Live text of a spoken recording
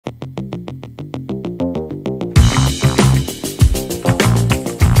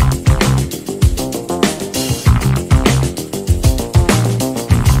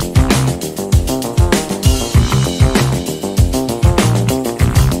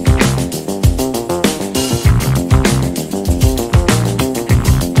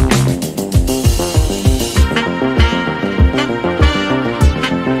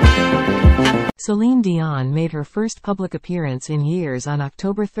Celine Dion made her first public appearance in years on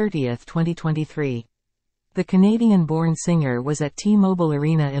October 30, 2023. The Canadian-born singer was at T-Mobile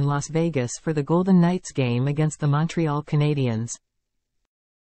Arena in Las Vegas for the Golden Knights game against the Montreal Canadiens.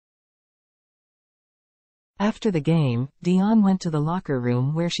 After the game, Dion went to the locker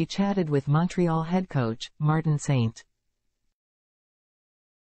room where she chatted with Montreal head coach, Martin St.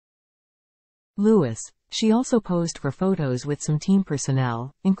 Louis. She also posed for photos with some team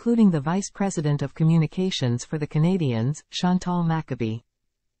personnel, including the Vice President of Communications for the Canadiens, Chantal Machabee.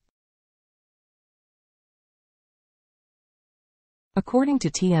 According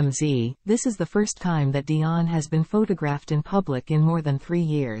to TMZ, this is the first time that Dion has been photographed in public in more than 3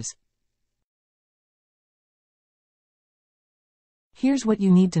 years. Here's what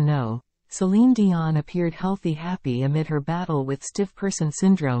you need to know. Celine Dion appeared happy amid her battle with stiff person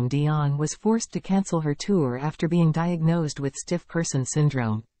syndrome. Dion was forced to cancel her tour after being diagnosed with stiff person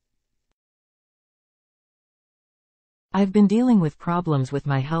syndrome. I've been dealing with problems with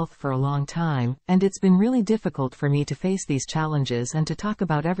my health for a long time, and it's been really difficult for me to face these challenges and to talk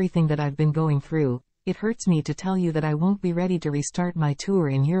about everything that I've been going through. It hurts me to tell you that I won't be ready to restart my tour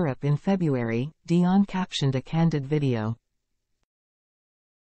in Europe in February, Dion captioned a candid video.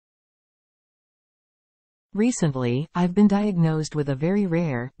 Recently, I've been diagnosed with a very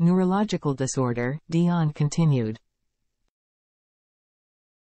rare, neurological disorder, Dion continued.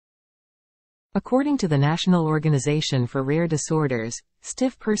 According to the National Organization for Rare Disorders,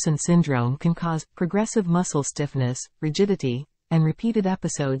 stiff person syndrome can cause progressive muscle stiffness, rigidity, and repeated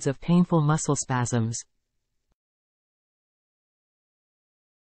episodes of painful muscle spasms.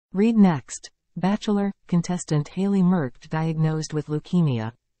 Read next. Bachelor contestant Haley Merckx diagnosed with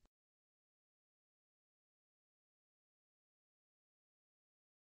leukemia.